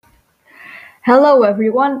Hello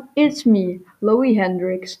everyone, it's me, Louis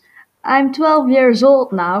Hendricks. I'm 12 years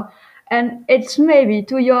old now, and it's maybe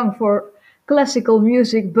too young for classical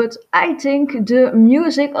music, but I think the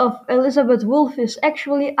music of Elizabeth Wolff is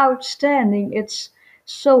actually outstanding. It's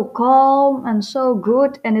so calm and so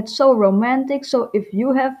good, and it's so romantic. So if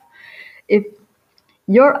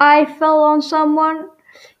your eye fell on someone,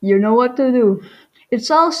 you know what to do. It's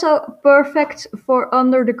also perfect for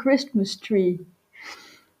under the Christmas tree.